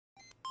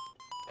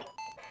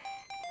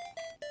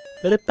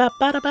Hello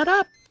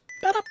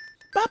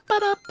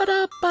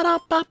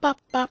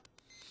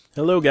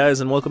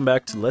guys, and welcome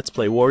back to Let's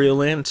Play Wario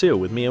Land 2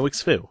 with me,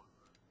 Fu.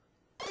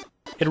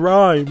 It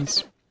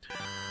rhymes!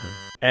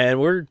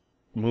 And we're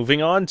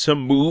moving on to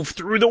move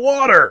through the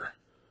water!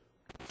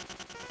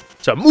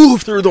 To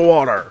move through the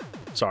water!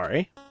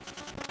 Sorry.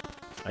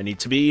 I need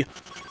to be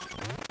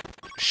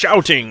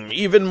shouting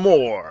even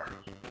more.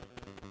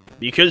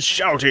 Because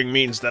shouting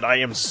means that I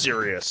am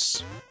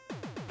serious.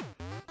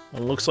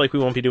 Well, looks like we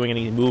won't be doing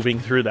any moving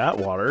through that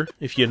water,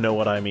 if you know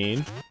what I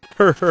mean.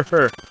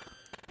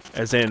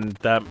 As in,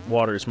 that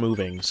water's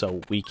moving,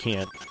 so we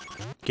can't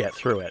get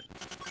through it.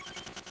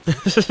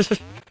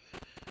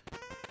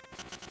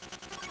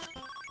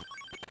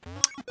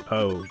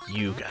 Oh,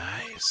 you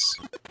guys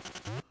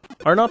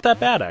are not that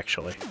bad,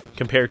 actually,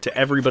 compared to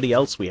everybody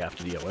else we have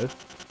to deal with.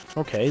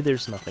 Okay,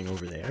 there's nothing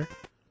over there.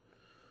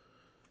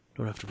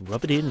 Don't have to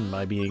rub it in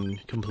by being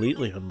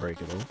completely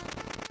unbreakable.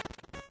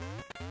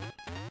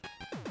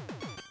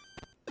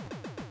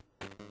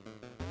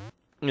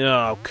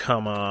 Oh,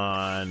 come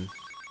on.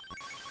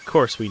 Of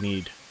course we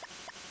need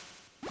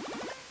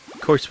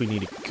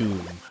a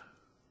goon.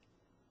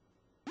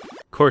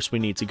 Of course we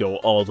need to go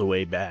all the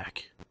way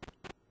back.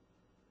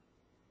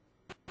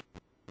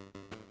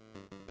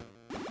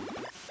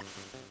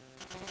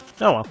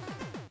 Oh well.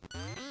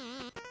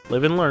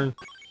 Live and learn.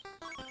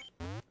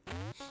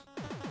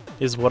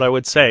 Is what I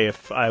would say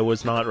if I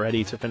was not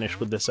ready to finish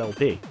with this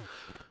LP.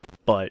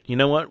 But, you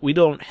know what? We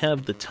don't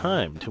have the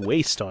time to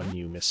waste on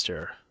you,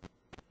 Mr.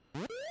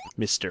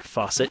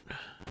 Fawcett.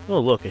 Oh,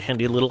 look, a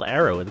handy little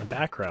arrow in the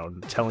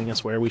background telling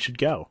us where we should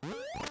go.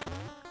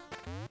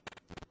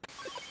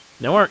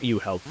 Now, aren't you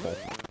helpful?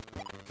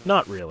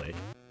 Not really.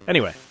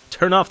 Anyway,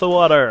 turn off the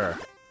water!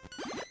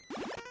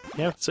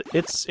 Yeah,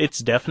 it's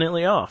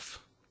definitely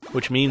off.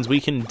 Which means we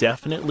can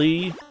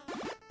definitely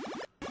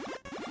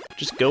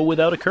just go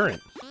without a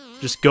current.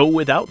 Just go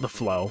without the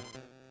flow.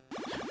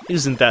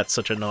 Isn't that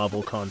such a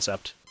novel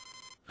concept?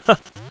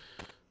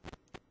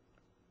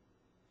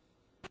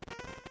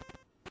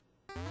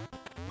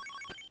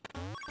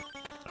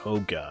 Oh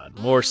god,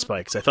 more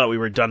spikes. I thought we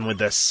were done with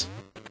this.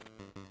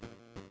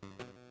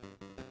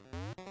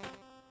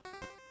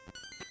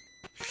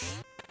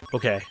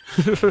 Okay.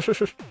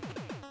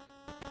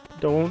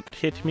 Don't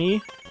hit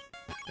me.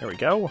 There we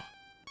go.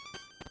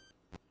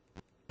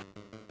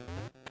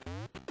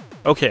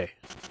 Okay,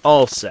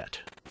 all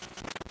set.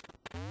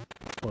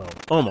 Well,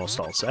 almost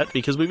all set,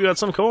 because we've got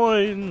some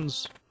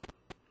coins!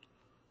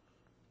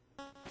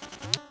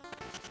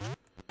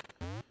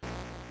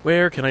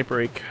 Where can I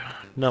break?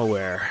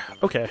 Nowhere.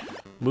 Okay.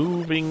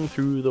 Moving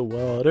through the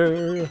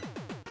water.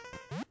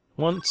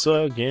 Once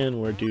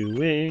again we're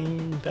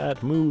doing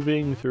that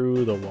moving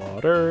through the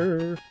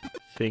water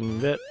thing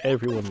that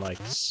everyone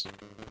likes.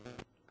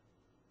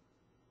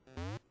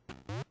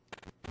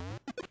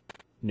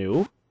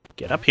 No?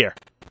 Get up here.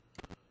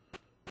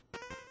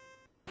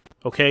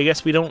 Okay, I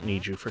guess we don't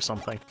need you for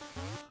something.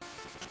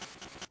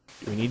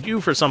 We need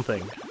you for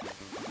something.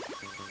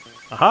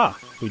 Aha!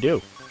 We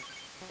do.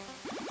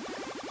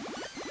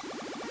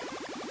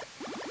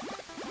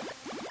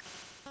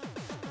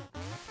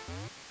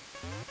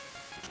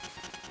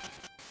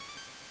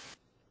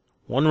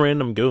 One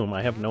random goom.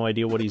 I have no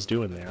idea what he's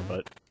doing there,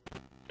 but...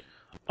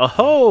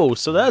 Oh-ho!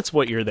 So that's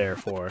what you're there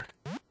for.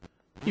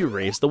 You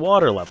raised the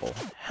water level.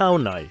 How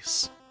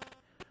nice.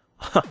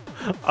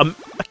 A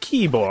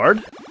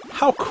keyboard?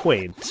 How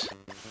quaint.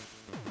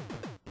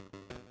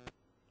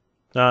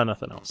 Ah,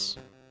 nothing else.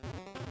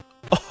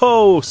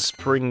 Oh,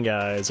 spring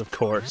guys, of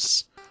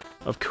course.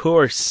 Of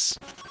course.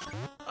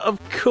 Of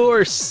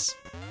course!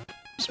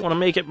 Just want to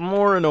make it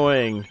more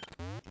annoying.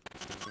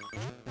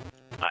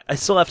 I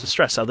still have to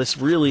stress how this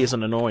really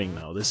isn't annoying,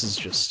 though. This is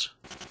just...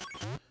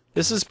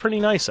 This is pretty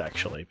nice,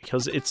 actually,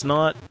 because it's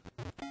not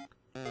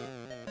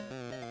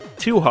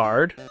too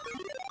hard.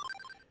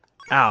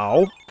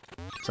 Ow.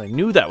 Because I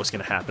knew that was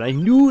going to happen. I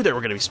knew there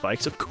were going to be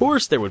spikes. Of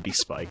course there would be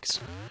spikes.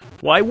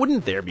 Why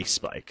wouldn't there be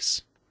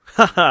spikes?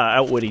 Haha,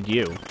 outwitted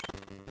you.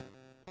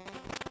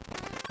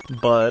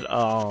 But,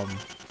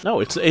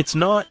 no, it's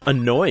not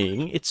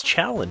annoying. It's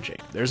challenging.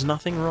 There's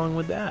nothing wrong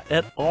with that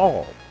at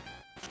all.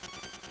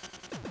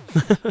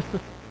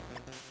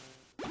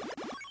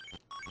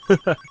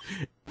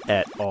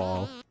 At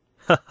all.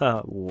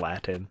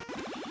 Latin.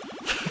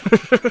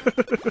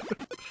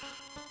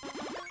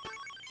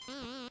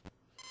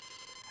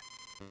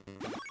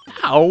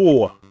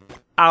 Ow!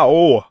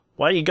 Ow!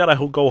 Why you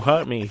gotta go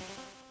hurt me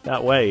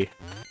that way?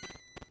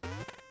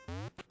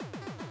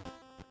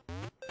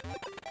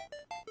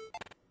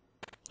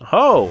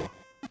 Oh!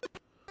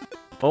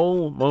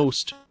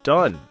 Almost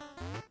done.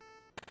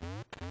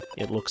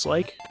 It looks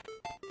like.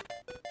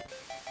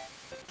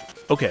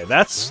 Okay,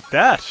 that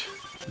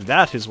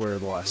is where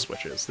the last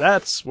switch is.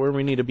 That's where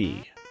we need to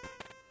be.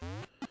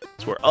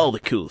 It's where all the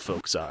cool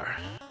folks are.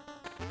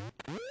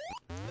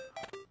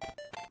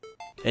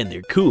 And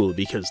they're cool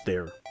because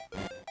they're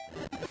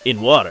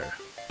in water.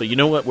 But you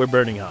know what? We're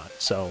burning hot,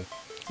 so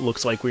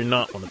looks like we're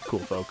not one of the cool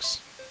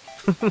folks.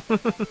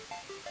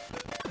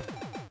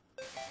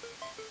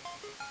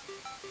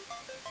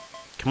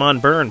 Come on,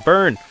 burn,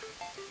 burn!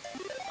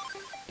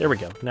 There we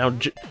go. Now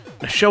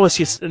show us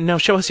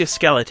your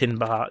skeleton,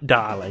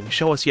 darling.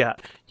 Show us your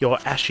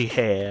ashy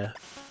hair.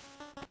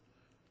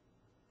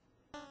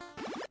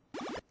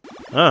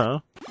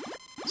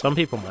 Some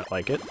people might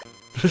like it.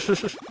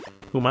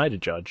 Who am I to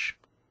judge?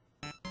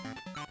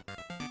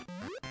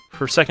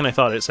 For a second I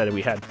thought it said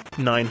we had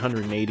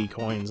 980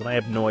 coins, and I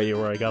have no idea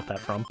where I got that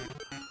from.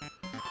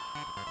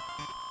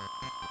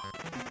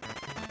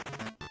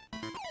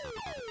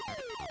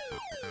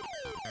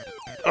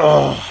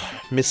 Oh,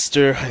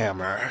 Mr.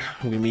 Hammer,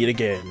 we meet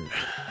again.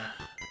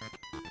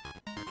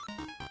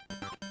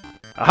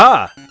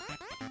 Aha!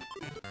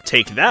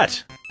 Take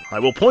that! I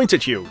will point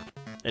at you,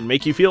 and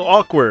make you feel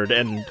awkward,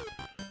 and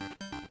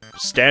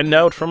stand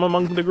out from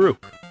among the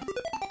group.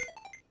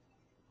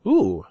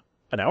 Ooh,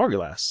 an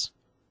hourglass.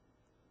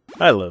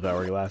 I love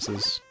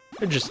hourglasses.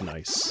 They're just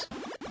nice.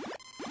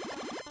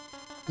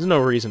 There's no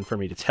reason for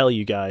me to tell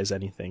you guys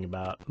anything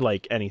about,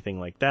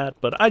 anything like that,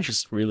 but I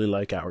just really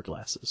like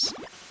hourglasses.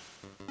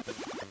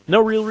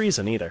 No real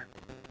reason, either.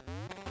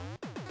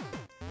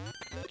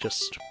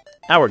 Just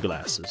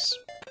hourglasses.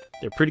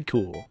 They're pretty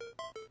cool.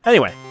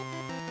 Anyway.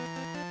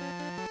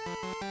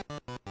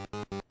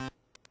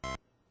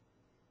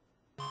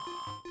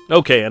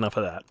 Okay, enough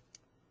of that.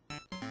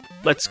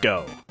 Let's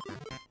go.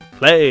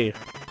 Play!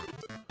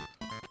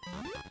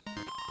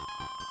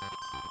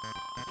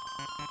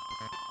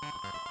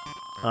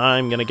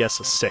 I'm gonna guess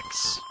a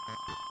 6.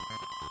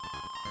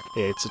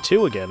 It's a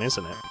 2 again,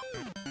 isn't it?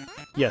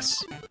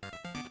 Yes.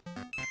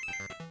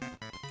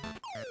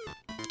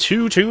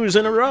 2 2s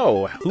in a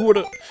row!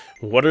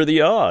 What are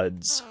the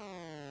odds?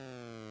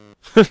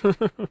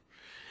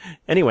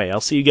 Anyway,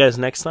 I'll see you guys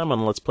next time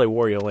on Let's Play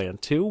Wario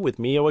Land 2 with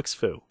me,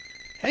 OXFoo.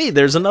 Hey,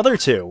 there's another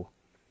 2!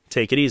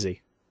 Take it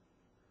easy.